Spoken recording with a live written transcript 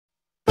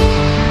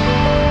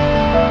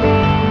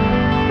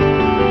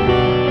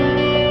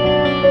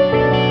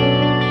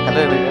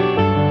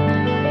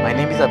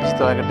Abhijit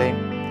Wagade.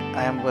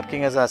 I am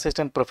working as an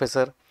assistant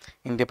professor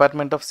in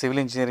Department of Civil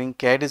Engineering,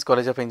 KIT's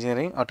College of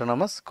Engineering,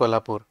 Autonomous,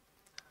 Kolhapur.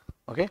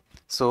 Okay,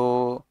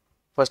 so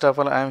first of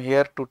all, I am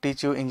here to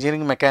teach you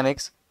engineering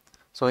mechanics.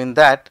 So in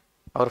that,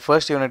 our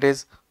first unit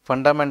is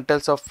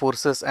fundamentals of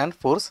forces and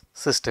force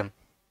system.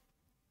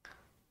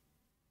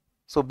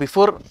 So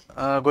before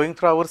going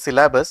through our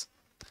syllabus,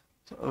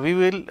 we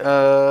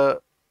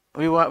have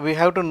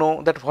to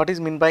know that what is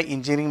meant by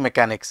engineering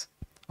mechanics.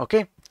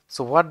 Okay,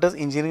 so what does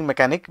engineering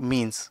mechanic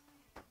means?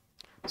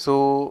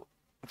 So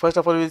first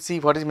of all, we will see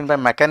what is meant by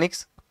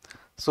mechanics.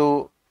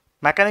 So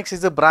mechanics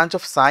is a branch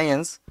of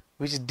science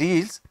which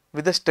deals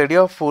with the study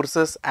of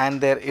forces and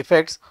their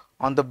effects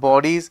on the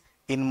bodies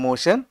in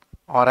motion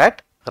or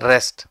at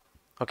rest.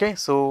 Okay,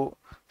 so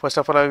first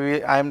of all,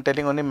 I am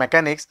telling only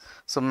mechanics.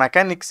 So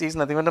mechanics is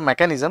nothing but a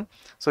mechanism.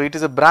 So it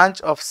is a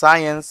branch of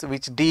science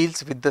which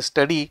deals with the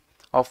study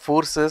of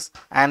forces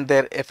and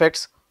their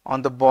effects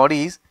on the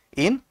bodies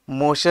in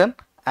motion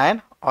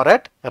and or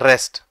at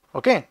rest.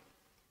 Okay.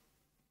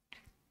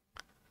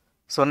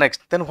 So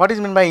next, then what is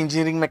meant by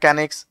engineering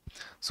mechanics?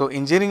 So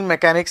engineering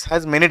mechanics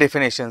has many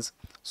definitions.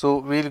 So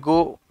we will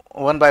go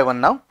one by one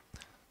now.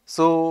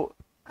 So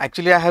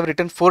actually I have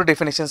written 4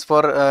 definitions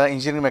for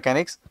engineering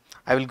mechanics.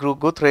 I will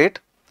go through it.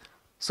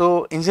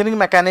 So engineering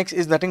mechanics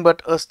is nothing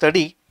but a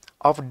study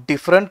of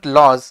different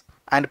laws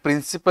and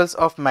principles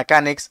of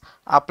mechanics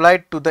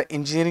applied to the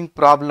engineering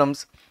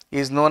problems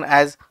is known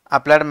as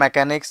applied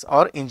mechanics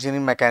or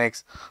engineering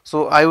mechanics.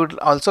 So I would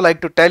also like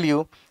to tell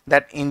you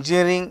that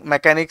engineering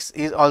mechanics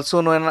is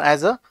also known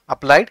as a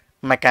applied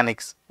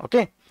mechanics.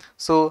 Okay,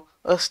 so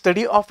a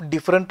study of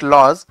different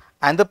laws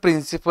and the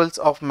principles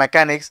of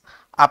mechanics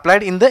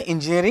applied in the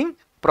engineering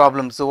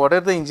problems. So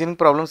whatever the engineering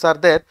problems are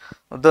there,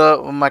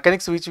 the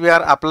mechanics which we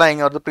are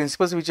applying or the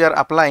principles which we are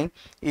applying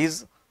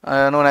is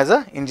known as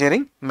a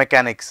engineering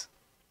mechanics.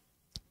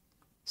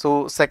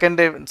 So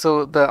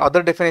the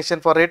other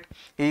definition for it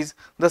is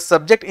the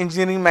subject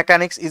engineering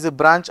mechanics is a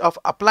branch of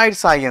applied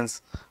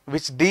science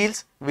which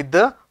deals with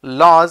the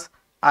laws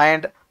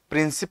and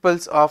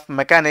principles of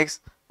mechanics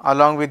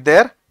along with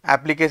their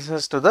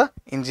applications to the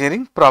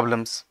engineering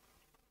problems.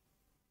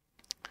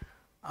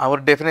 Our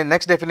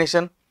next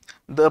definition,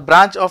 the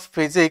branch of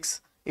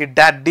physics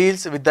that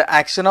deals with the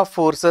action of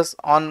forces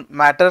on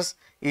matters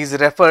is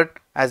referred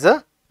as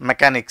a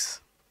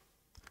mechanics.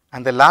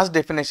 And the last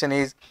definition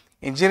is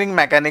engineering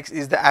mechanics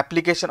is the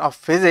application of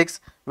physics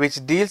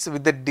which deals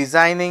with the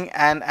designing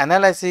and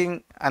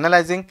analyzing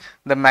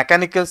the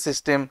mechanical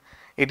system.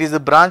 It is a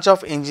branch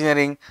of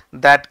engineering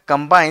that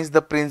combines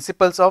the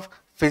principles of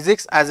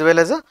physics as well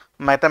as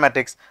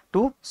mathematics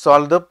to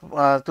solve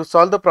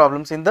the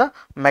problems in the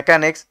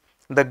mechanics.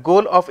 The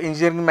goal of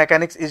engineering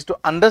mechanics is to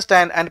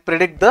understand and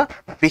predict the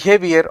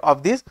behavior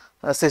of this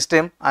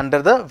system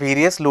under the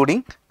various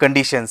loading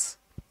conditions.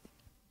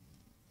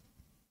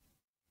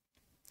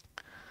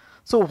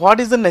 So what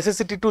is the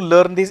necessity to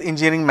learn this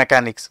engineering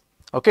mechanics?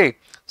 Okay,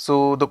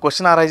 so the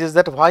question arises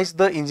that why is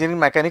the engineering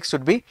mechanics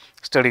should be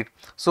studied?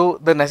 So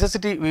the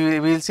necessity, we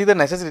will see the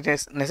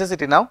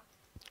necessity now.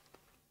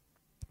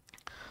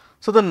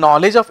 So the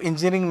knowledge of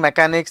engineering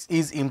mechanics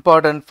is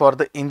important for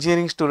the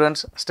engineering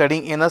students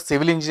studying in a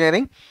civil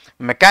engineering,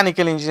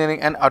 mechanical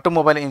engineering and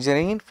automobile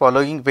engineering in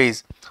following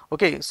ways.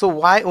 Okay, so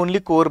why only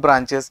core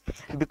branches?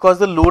 Because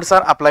the loads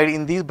are applied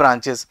in these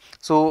branches.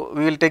 So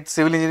we will take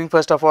civil engineering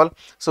first of all.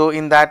 So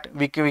in that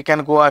we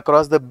can go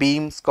across the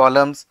beams,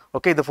 columns.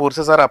 Okay, the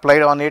forces are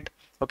applied on it.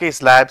 Okay,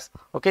 slabs.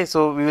 Okay,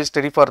 so we will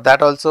study for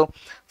that also.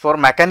 For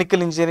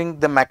mechanical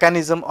engineering, the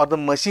mechanism or the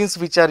machines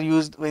which are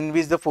used, in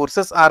which the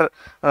forces are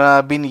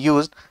being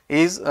used,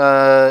 is for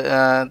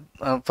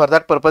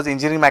that purpose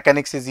engineering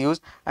mechanics is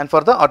used. And for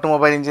the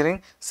automobile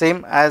engineering,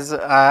 same as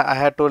I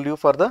had told you,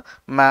 for the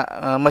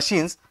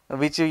machines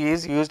which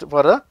is used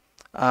for the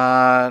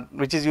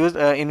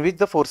in which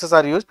the forces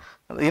are used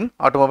in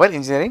automobile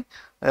engineering.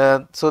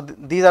 So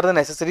these are the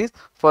necessaries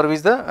for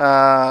which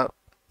the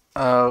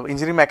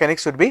engineering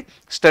mechanics should be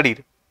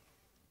studied.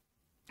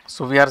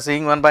 So we are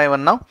seeing one by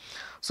one now.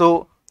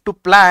 So to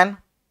plan,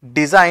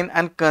 design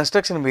and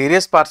construction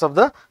various parts of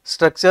the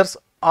structures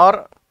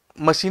or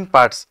machine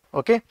parts.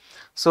 Okay,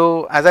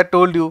 so as I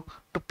told you,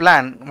 to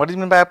plan, what is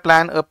meant by a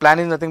plan? A plan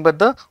is nothing but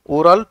the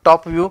overall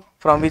top view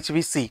from which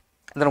we see.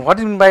 And then what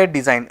is meant by a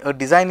design? A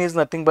design is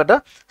nothing but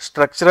a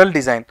structural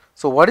design.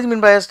 So what is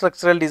meant by a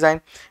structural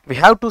design? We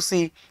have to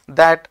see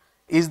that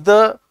is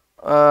that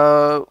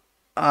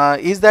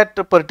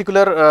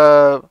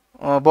particular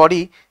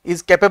body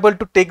is capable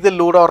to take the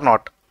load or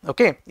not.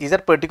 Okay, is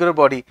that particular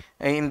body,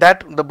 in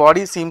that the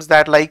body seems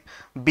that like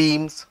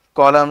beams,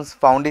 columns,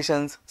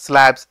 foundations,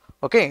 slabs.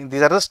 Okay,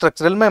 these are the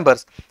structural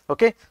members.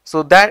 Okay,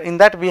 so that in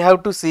that we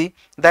have to see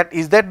that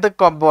is that the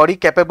body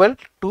capable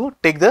to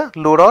take the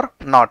load or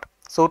not.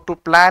 So to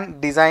plan,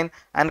 design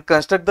and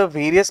construct the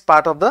various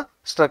part of the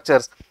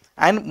structures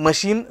and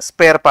machine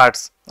spare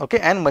parts. Okay,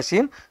 and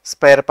machine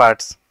spare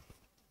parts.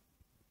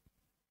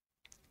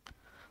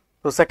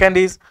 So second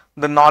is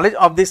the knowledge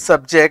of this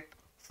subject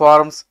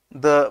forms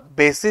the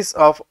basis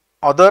of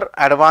other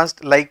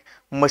advanced like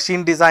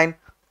machine design,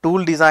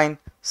 tool design,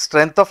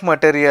 strength of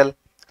material,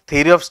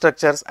 theory of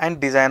structures and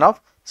design of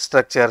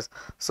structures.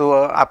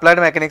 So applied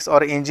mechanics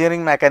or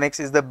engineering mechanics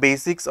is the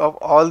basics of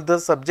all the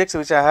subjects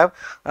which I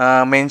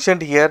have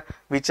mentioned here,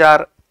 which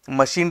are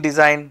machine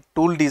design,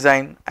 tool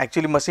design.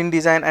 Actually machine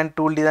design and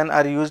tool design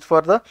are used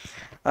for the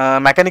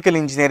mechanical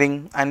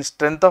engineering, and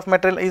strength of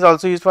material is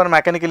also used for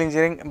mechanical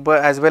engineering,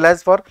 but as well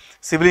as for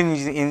civil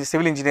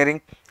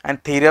engineering,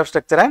 and theory of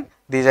structure and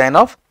design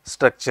of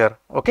structure.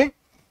 Okay.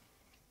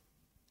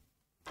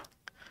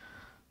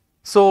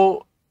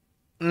 So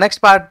next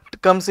part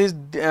comes is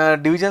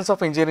divisions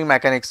of engineering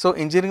mechanics. So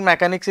engineering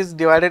mechanics is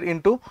divided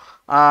into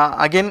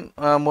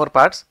more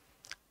parts.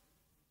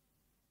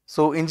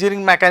 So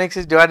engineering mechanics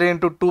is divided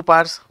into two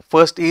parts.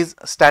 First is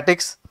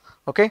statics,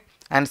 okay,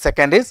 and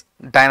second is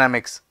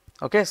dynamics.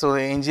 Okay, so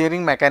the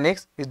engineering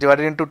mechanics is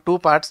divided into two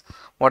parts.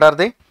 What are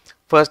they?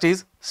 First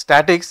is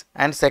statics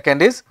and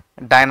second is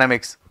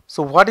dynamics.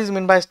 So what is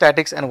meant by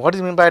statics and what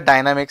is meant by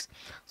dynamics?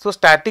 So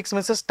statics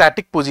means a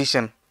static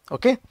position.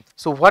 Okay,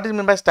 so what is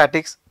meant by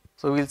statics?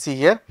 So we will see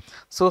here.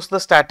 So the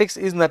statics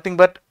is nothing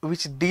but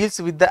which deals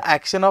with the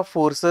action of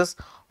forces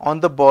on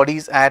the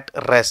bodies at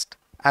rest.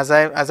 As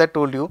I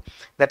told you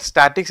that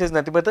statics is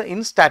nothing but the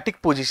in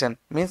static position,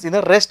 means in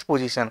a rest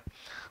position.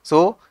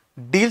 So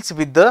deals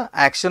with the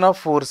action of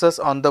forces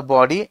on the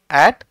body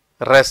at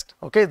rest.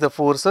 Okay, the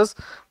forces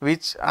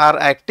which are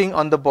acting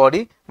on the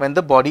body when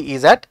the body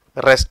is at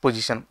rest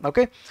position.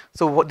 Okay,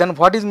 so then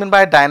what is meant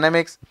by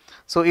dynamics?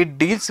 So it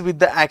deals with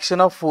the action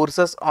of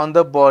forces on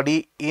the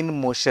body in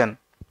motion.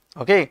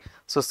 Okay,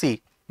 so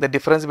see the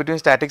difference between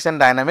statics and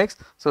dynamics.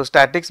 So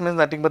statics means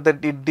nothing but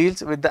that it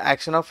deals with the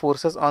action of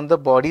forces on the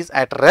bodies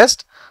at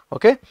rest.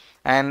 Okay,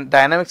 and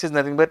dynamics is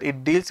nothing but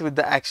it deals with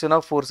the action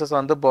of forces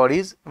on the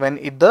bodies when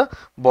the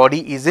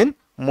body is in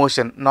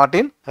motion, not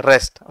in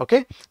rest.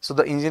 Okay, so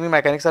the engineering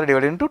mechanics are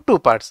divided into two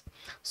parts.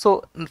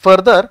 So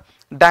further,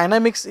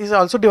 dynamics is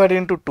also divided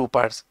into two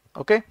parts.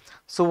 Okay,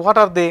 so what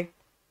are they?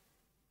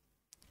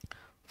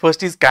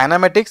 First is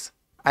kinematics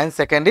and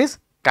second is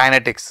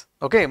kinetics.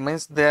 Okay,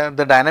 means the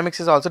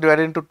dynamics is also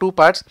divided into two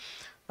parts,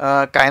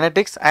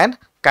 kinetics and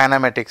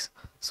kinematics.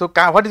 So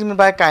what is meant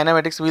by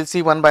kinematics? We will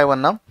see one by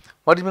one now.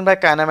 What is meant by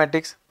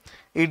kinematics?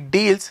 It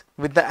deals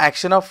with the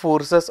action of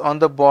forces on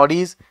the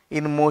bodies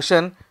in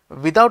motion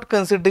without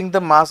considering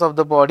the mass of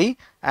the body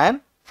and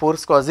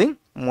force causing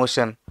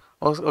motion.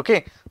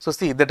 Okay, so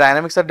see the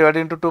dynamics are divided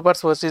into two parts.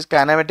 First is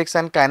kinematics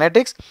and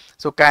kinetics.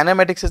 So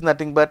kinematics is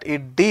nothing but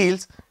it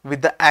deals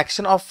with the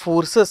action of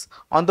forces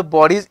on the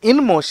bodies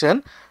in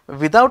motion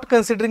without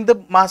considering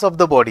the mass of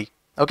the body.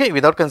 Okay,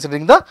 without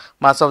considering the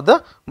mass of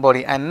the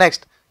body. And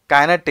next,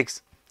 kinetics.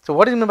 So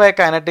what is meant by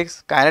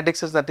kinetics?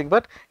 Kinetics is nothing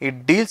but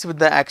it deals with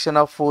the action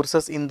of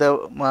forces in the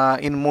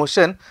in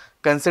motion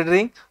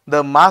considering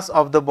the mass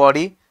of the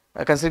body,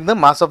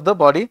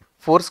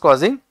 force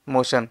causing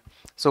motion.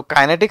 So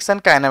kinetics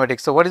and kinematics.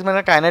 So what is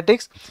meant by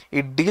kinetics?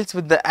 It deals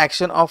with the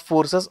action of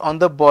forces on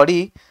the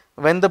body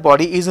when the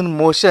body is in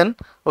motion,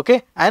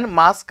 okay, and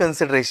mass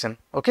consideration.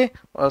 Okay,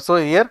 so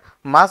here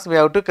mass we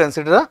have to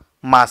consider a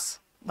mass.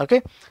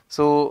 Okay,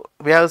 so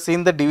we have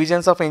seen the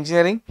divisions of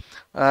engineering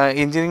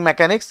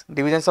mechanics.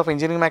 Divisions of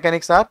engineering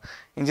mechanics are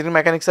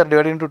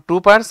divided into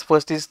two parts.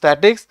 First is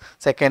statics,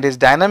 second is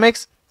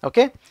dynamics.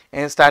 Okay,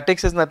 and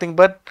statics is nothing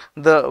but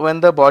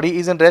when the body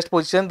is in rest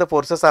position the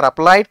forces are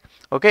applied.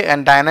 Okay,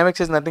 and dynamics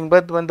is nothing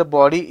but when the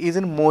body is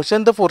in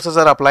motion the forces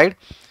are applied.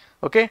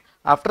 Okay,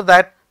 after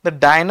that the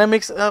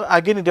dynamics are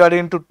again divided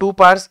into two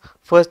parts.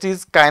 First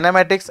is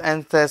kinematics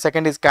and the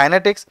second is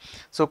kinetics.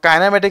 So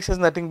kinematics is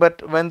nothing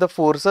but when the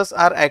forces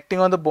are acting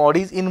on the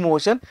bodies in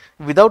motion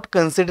without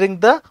considering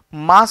the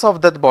mass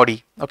of that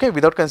body. Okay,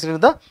 without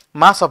considering the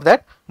mass of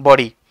that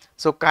body.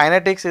 So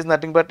kinetics is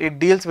nothing but it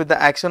deals with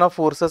the action of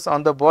forces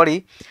on the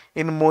body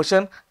in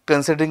motion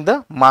considering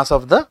the mass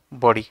of the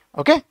body.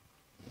 Okay.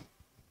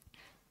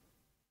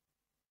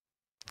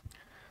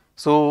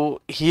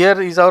 So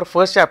here is our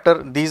first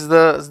chapter. These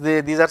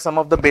are some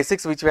of the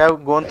basics which we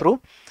have gone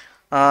through.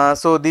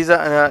 So these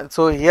are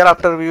so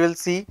hereafter we will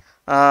see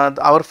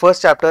our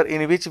first chapter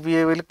in which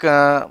we will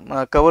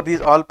cover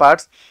these all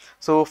parts.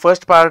 So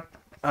first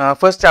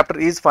chapter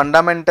is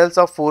fundamentals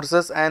of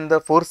forces and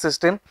the force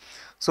system.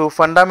 So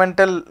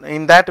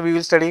in that we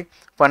will study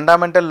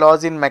fundamental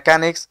laws in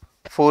mechanics,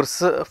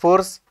 force,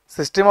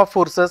 system of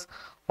forces,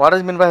 what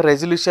is meant by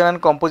resolution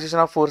and composition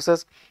of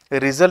forces,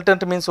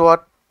 resultant means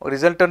what,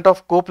 resultant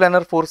of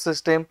coplanar force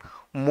system,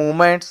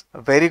 movements,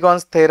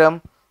 Varigon's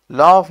theorem,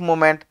 law of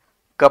movement,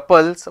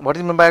 couples, what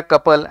is meant by a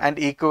couple, and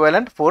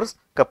equivalent force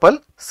couple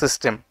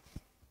system.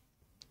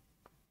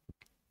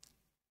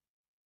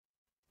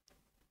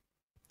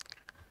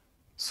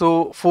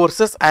 So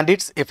forces and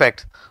its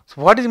effect.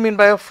 So what is meant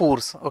by a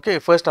force? Okay,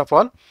 first of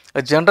all,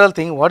 a general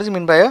thing, what is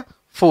meant by a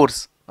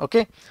force?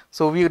 Okay,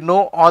 so we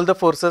know all the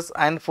forces,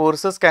 and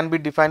forces can be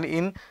defined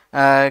in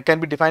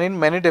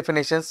many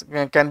definitions,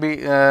 can be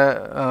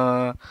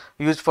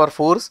used for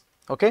force.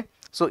 Okay,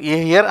 so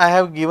here I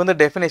have given the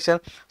definition.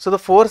 So the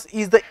force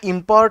is the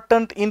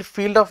important in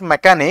field of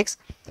mechanics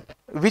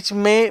which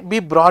may be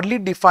broadly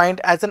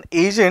defined as an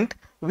agent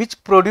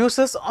which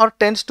produces or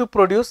tends to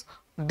produce,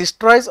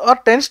 destroys or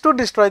tends to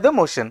destroy the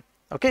motion.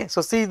 Okay,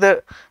 so see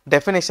the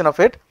definition of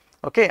it.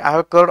 Okay, I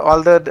have covered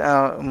all the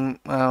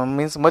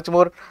means much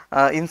more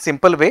in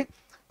simple way.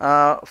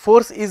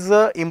 Force is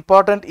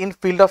important in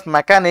field of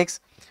mechanics,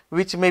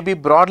 which may be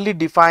broadly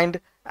defined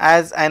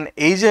as an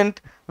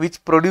agent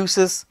which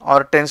produces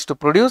or tends to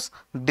produce,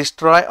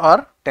 destroy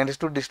or tends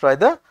to destroy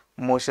the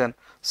motion.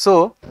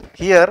 So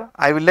here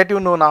I will let you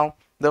know now,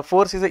 the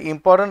force is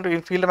important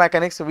in field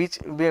mechanics, which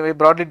we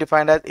broadly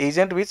defined as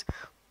agent which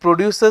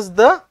produces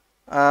the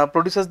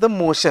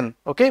motion.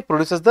 Okay,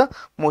 produces the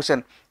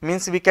motion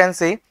means we can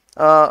say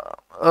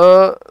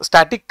a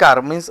static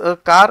car means a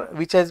car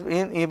which is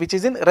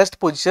in rest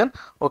position.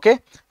 Okay,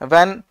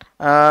 when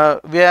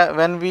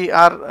we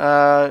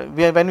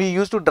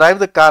used to drive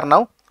the car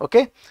now.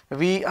 Okay,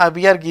 we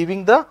are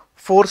giving the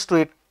force to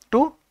it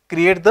to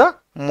create the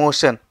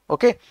motion.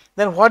 Okay,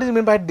 then what is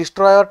meant by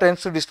destroy or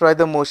tends to destroy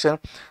the motion?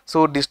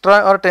 So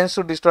destroy or tends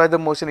to destroy the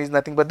motion is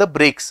nothing but the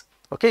brakes.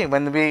 Okay,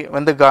 when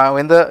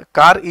the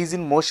car is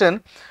in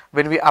motion,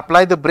 when we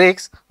apply the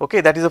brakes,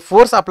 okay, that is a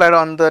force applied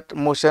on that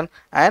motion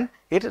and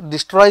it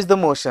destroys the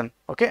motion.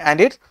 Okay, and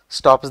it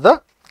stops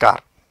the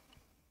car.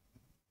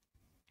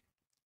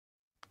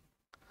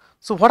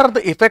 So what are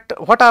the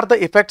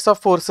effects of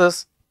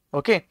forces?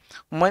 Okay,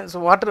 so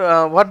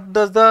what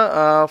does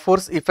the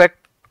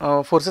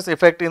forces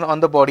effect in on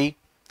the body?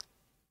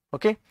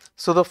 Okay,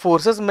 so the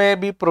forces may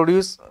be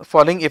produce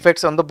following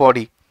effects on the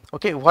body.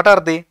 Okay, what are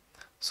they?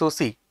 So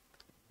see,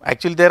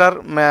 actually there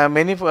are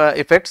many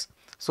effects,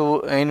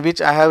 so in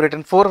which I have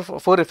written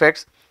four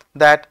effects.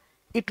 That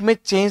it may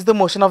change the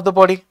motion of the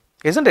body,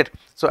 isn't it?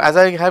 So as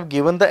I have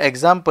given the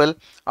example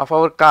of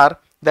our car,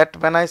 that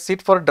when I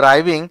sit for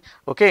driving,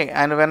 okay,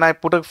 and when I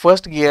put a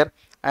first gear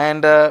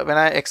and when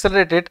I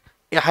accelerate it,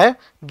 I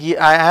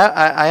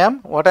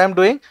am what I am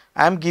doing,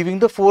 I am giving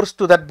the force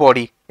to that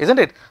body, isn't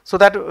it? So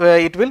that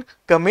it will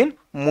come in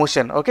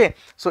motion. Okay,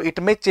 so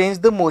it may change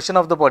the motion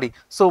of the body.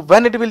 So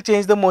when it will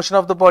change the motion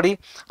of the body?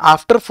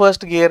 After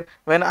first gear,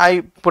 when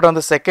I put on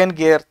the second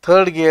gear,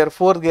 third gear,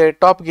 fourth gear,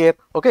 top gear.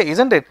 Okay,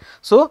 isn't it?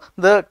 So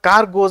the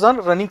car goes on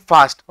running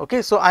fast.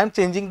 Okay, so I am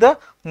changing the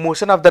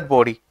motion of that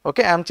body.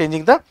 Okay, I am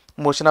changing the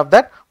motion of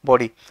that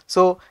body.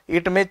 So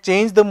it may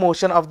change the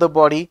motion of the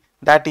body.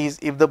 That is,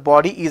 if the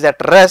body is at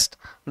rest,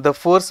 the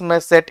force may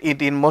set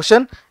it in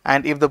motion,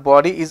 and if the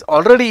body is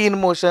already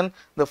in motion,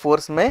 the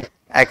force may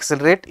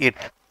accelerate it.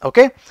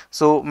 Okay,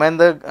 so when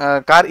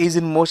the car is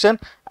in motion,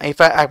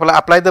 if I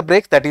apply the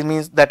brakes, that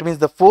means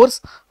the force,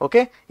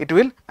 okay, it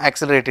will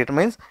accelerate. It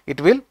means it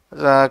will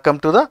come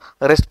to the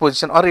rest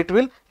position, or it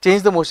will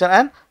change the motion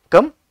and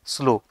come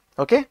slow.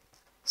 Okay,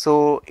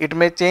 so it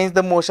may change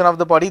the motion of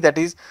the body. That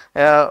is,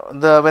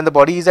 when the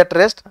body is at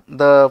rest,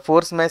 the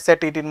force may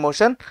set it in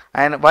motion,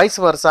 and vice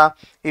versa.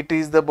 It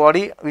is the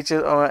body which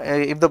is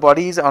if the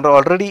body is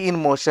already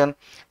in motion,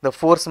 the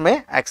force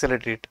may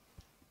accelerate it.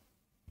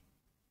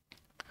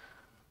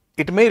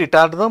 It may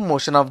retard the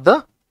motion of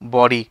the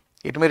body.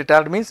 It may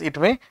retard means it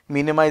may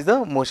minimize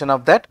the motion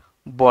of that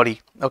body.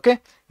 Okay,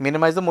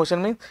 minimize the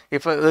motion means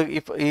if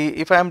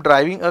I am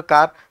driving a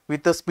car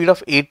with the speed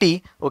of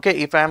 80, okay,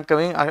 if I am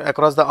coming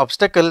across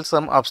the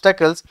some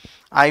obstacles,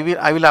 I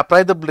will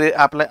apply the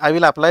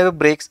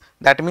brakes.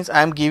 That means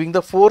I am giving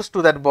the force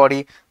to that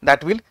body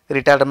that will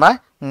retard my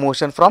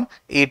motion from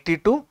 80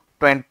 to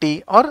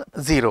 20 or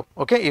 0.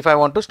 Okay, if I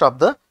want to stop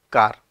the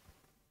car.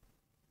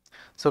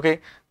 So okay,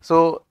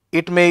 so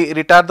it may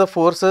retard the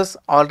forces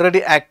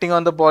already acting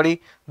on the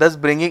body, thus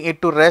bringing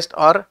it to rest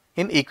or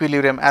in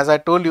equilibrium. As I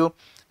told you,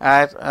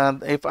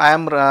 if I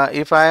am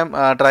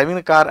driving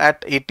the car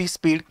at 80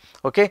 speed,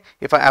 okay,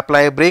 if I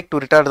apply a brake to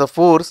retard the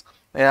force,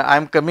 I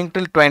am coming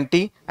till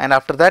 20, and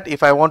after that,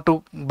 if I want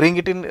to bring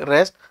it in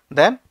rest,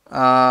 then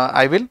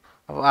I will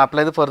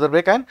apply the further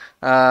brake, and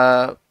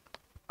I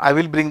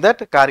will bring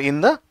that car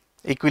in the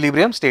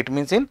equilibrium state,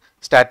 means in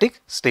static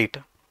state.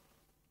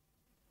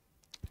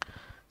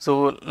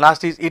 So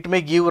last is, it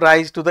may give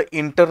rise to the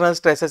internal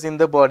stresses in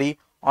the body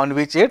on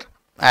which it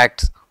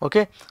acts.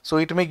 Okay, so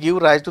it may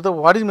give rise to the,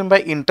 what is meant by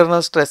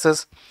internal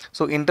stresses?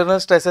 So internal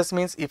stresses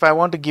means, if I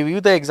want to give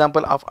you the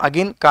example of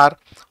again car,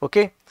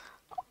 okay,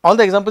 all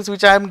the examples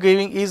which I am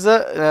giving is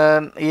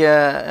in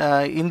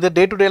the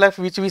day-to-day life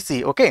which we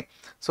see. Okay,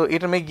 so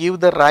it may give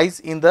the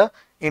rise in the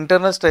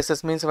internal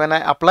stresses, means when I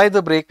apply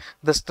the brake,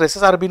 the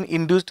stresses are being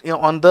induced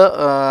on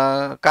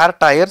the car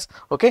tires.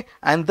 Okay,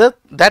 and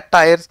that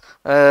tires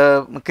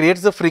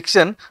creates the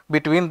friction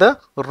between the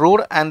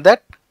road and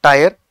that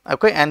tire.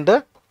 Okay, and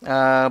the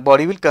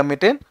body will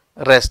commit in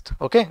rest.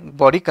 Okay,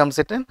 body comes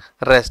it in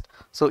rest.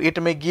 So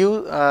it may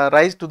give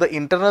rise to the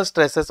internal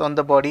stresses on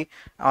the body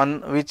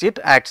on which it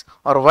acts,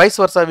 or vice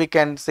versa. We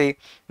can say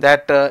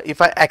that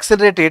if I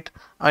accelerate it,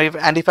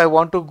 and if I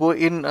want to go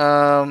in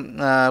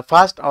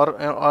fast or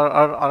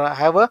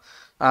have a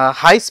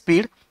high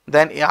speed,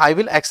 then I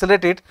will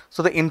accelerate it.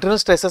 So the internal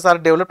stresses are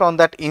developed on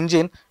that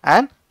engine,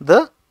 and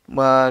the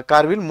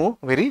car will move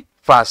very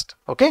fast.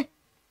 Okay.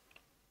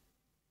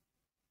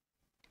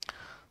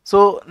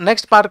 So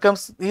next part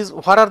comes is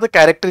what are the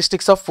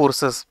characteristics of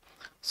forces.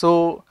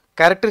 So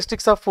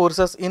characteristics of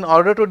forces, in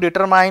order to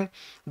determine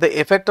the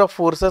effect of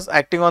forces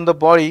acting on the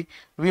body,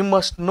 we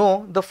must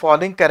know the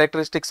following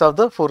characteristics of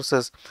the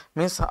forces.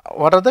 Means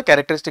what are the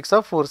characteristics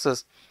of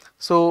forces.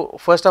 So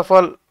first of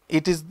all,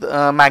 it is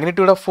the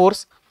magnitude of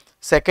force.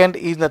 Second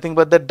is nothing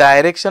but the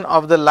direction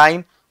of the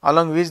line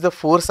along which the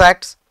force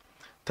acts.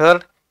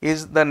 Third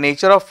is the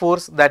nature of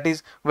force, that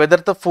is whether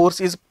the force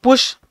is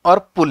push or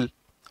pull.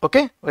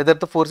 Okay, whether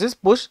the force is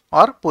push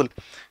or pull.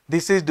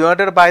 This is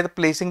denoted by the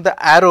placing the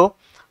arrow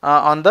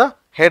on the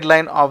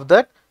headline of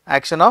that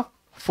action of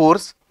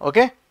force.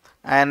 Okay,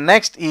 and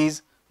next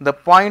is the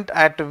point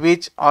at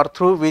which or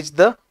through which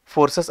the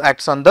forces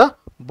acts on the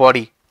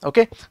body.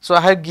 Okay, so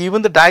I have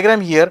given the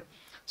diagram here.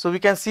 So we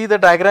can see the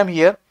diagram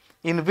here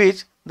in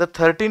which the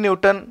 30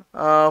 Newton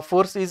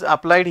force is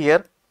applied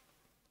here.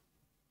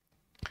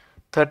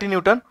 30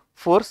 Newton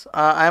force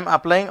I am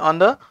applying on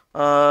the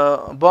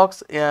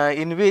box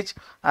in which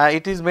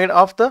it is made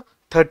of the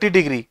 30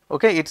 degree.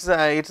 Okay, it's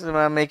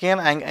making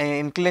an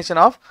inclination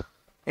of,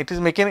 it is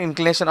making an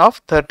inclination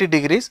of 30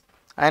 degrees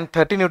and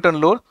 30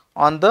 Newton load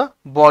on the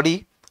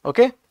body.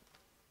 Okay,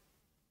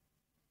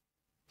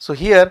 so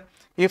here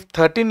if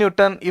a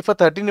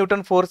 30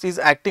 Newton force is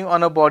acting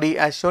on a body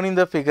as shown in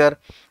the figure,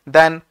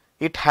 then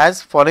it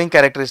has following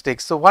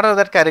characteristics. So what are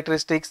that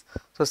characteristics?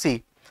 So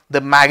see,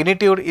 the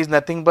magnitude is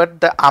nothing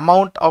but the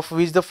amount of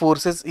which the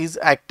forces is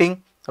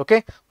acting.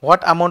 Okay,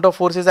 what amount of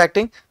force is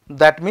acting?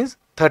 That means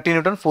 30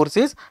 Newton force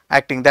is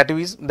acting. That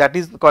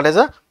is called as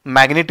a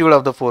magnitude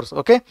of the force.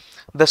 Okay,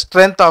 the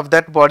strength of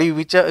that body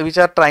which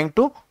are trying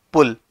to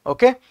pull.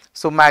 Okay,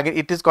 so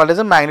it is called as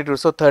a magnitude.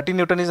 So 30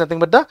 Newton is nothing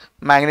but the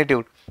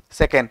magnitude.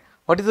 Second,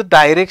 what is the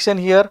direction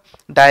here?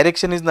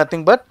 Direction is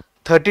nothing but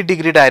 30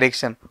 degree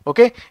direction.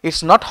 Okay,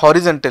 it's not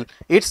horizontal,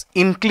 it's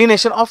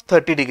inclination of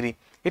 30 degree.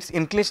 It's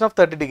inclination of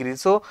 30 degrees.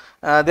 So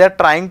they are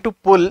trying to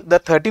pull, the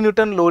 30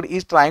 Newton load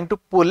is trying to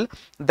pull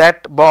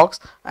that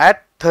box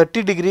at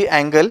 30 degree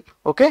angle.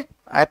 Okay,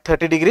 at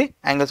 30 degree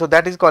angle. So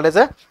that is called as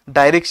a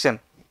direction.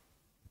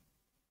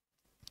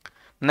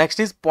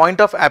 Next is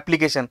point of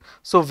application.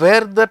 So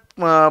where the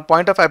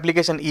point of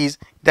application is,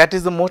 that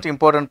is the most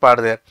important part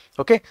there.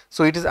 Okay,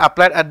 so it is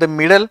applied at the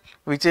middle,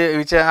 which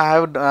I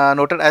have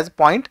noted as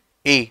point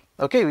A.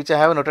 Okay, which I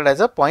have noted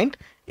as a point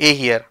A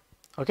here.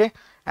 Okay,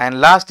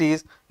 and last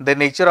is the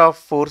nature of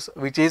force,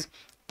 which is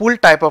pull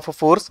type of a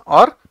force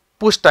or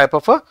push type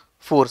of a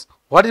force.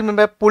 What is meant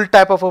by pull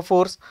type of a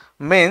force?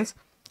 Means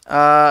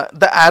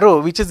the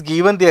arrow which is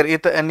given there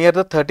near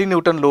the 30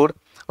 Newton load.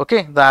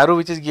 Okay, the arrow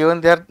which is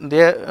given there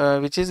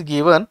which is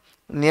given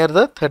near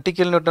the 30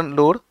 kilonewton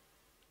load.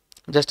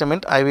 Just a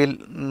minute, I will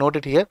note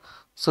it here.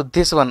 So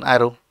this one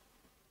arrow.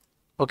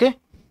 Okay,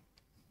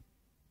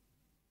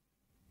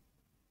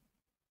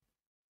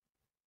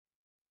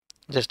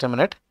 just a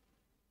minute.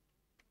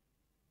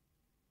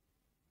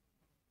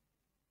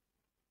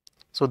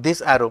 So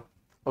this arrow.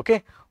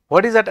 Okay,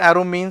 what is that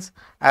arrow means?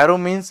 Arrow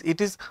means it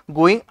is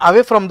going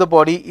away from the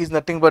body, is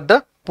nothing but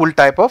the pull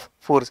type of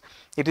force.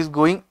 It is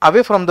going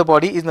away from the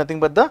body is nothing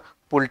but the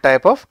pull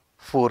type of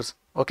force.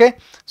 Okay,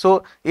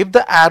 so if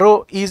the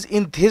arrow is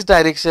in this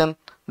direction,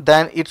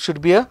 then it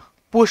should be a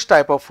push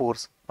type of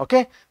force.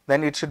 Okay,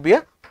 then it should be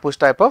a push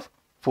type of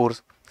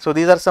force. So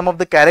these are some of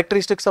the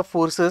characteristics of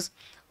forces.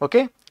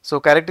 Okay, so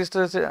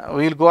characteristics,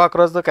 we will go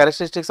across the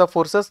characteristics of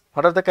forces.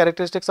 What are the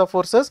characteristics of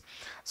forces?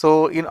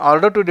 So in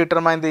order to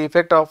determine the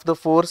effect of the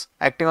force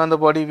acting on the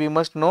body, we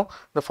must know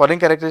the following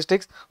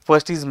characteristics.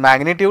 First is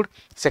magnitude,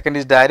 second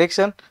is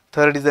direction,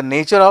 third is the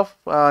nature of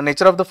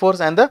the force,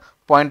 and the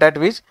point at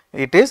which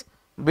it is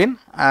been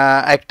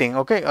acting.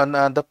 Okay, on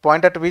the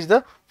point at which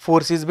the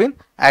force is been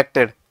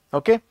acted.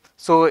 Okay,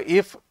 so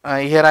if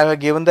here I have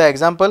given the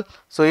example.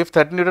 So if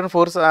 30 Newton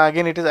force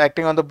again it is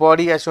acting on the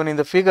body as shown in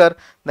the figure,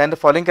 then the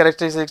following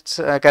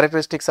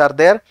characteristics are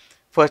there.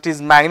 First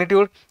is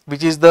magnitude,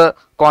 which is the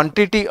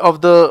quantity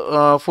of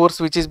the force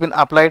which is been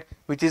applied,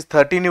 which is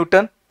 30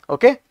 Newton.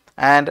 Okay,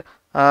 and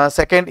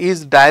second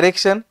is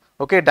direction.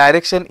 Okay,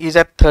 direction is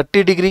at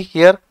 30 degree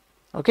here.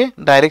 Okay,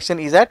 direction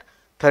is at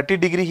 30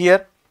 degree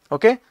here.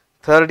 Okay,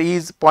 third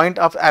is point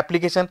of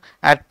application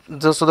at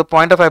so the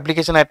point of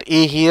application at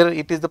A here,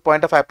 it is the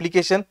point of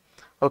application.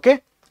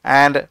 Okay,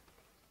 and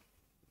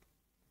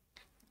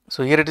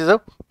so here it is a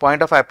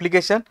point of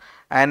application,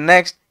 and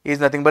next is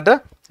nothing but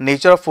the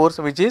nature of force,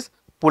 which is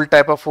pull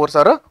type of force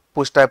or a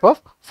push type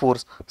of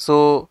force.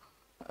 So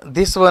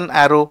this one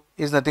arrow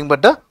is nothing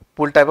but the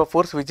pull type of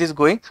force which is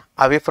going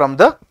away from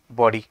the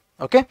body.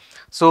 Okay,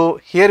 so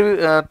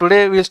here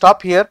today we will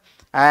stop here,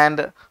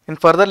 and in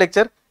further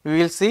lecture we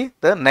will see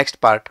the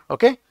next part.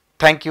 Okay,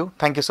 thank you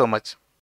so much.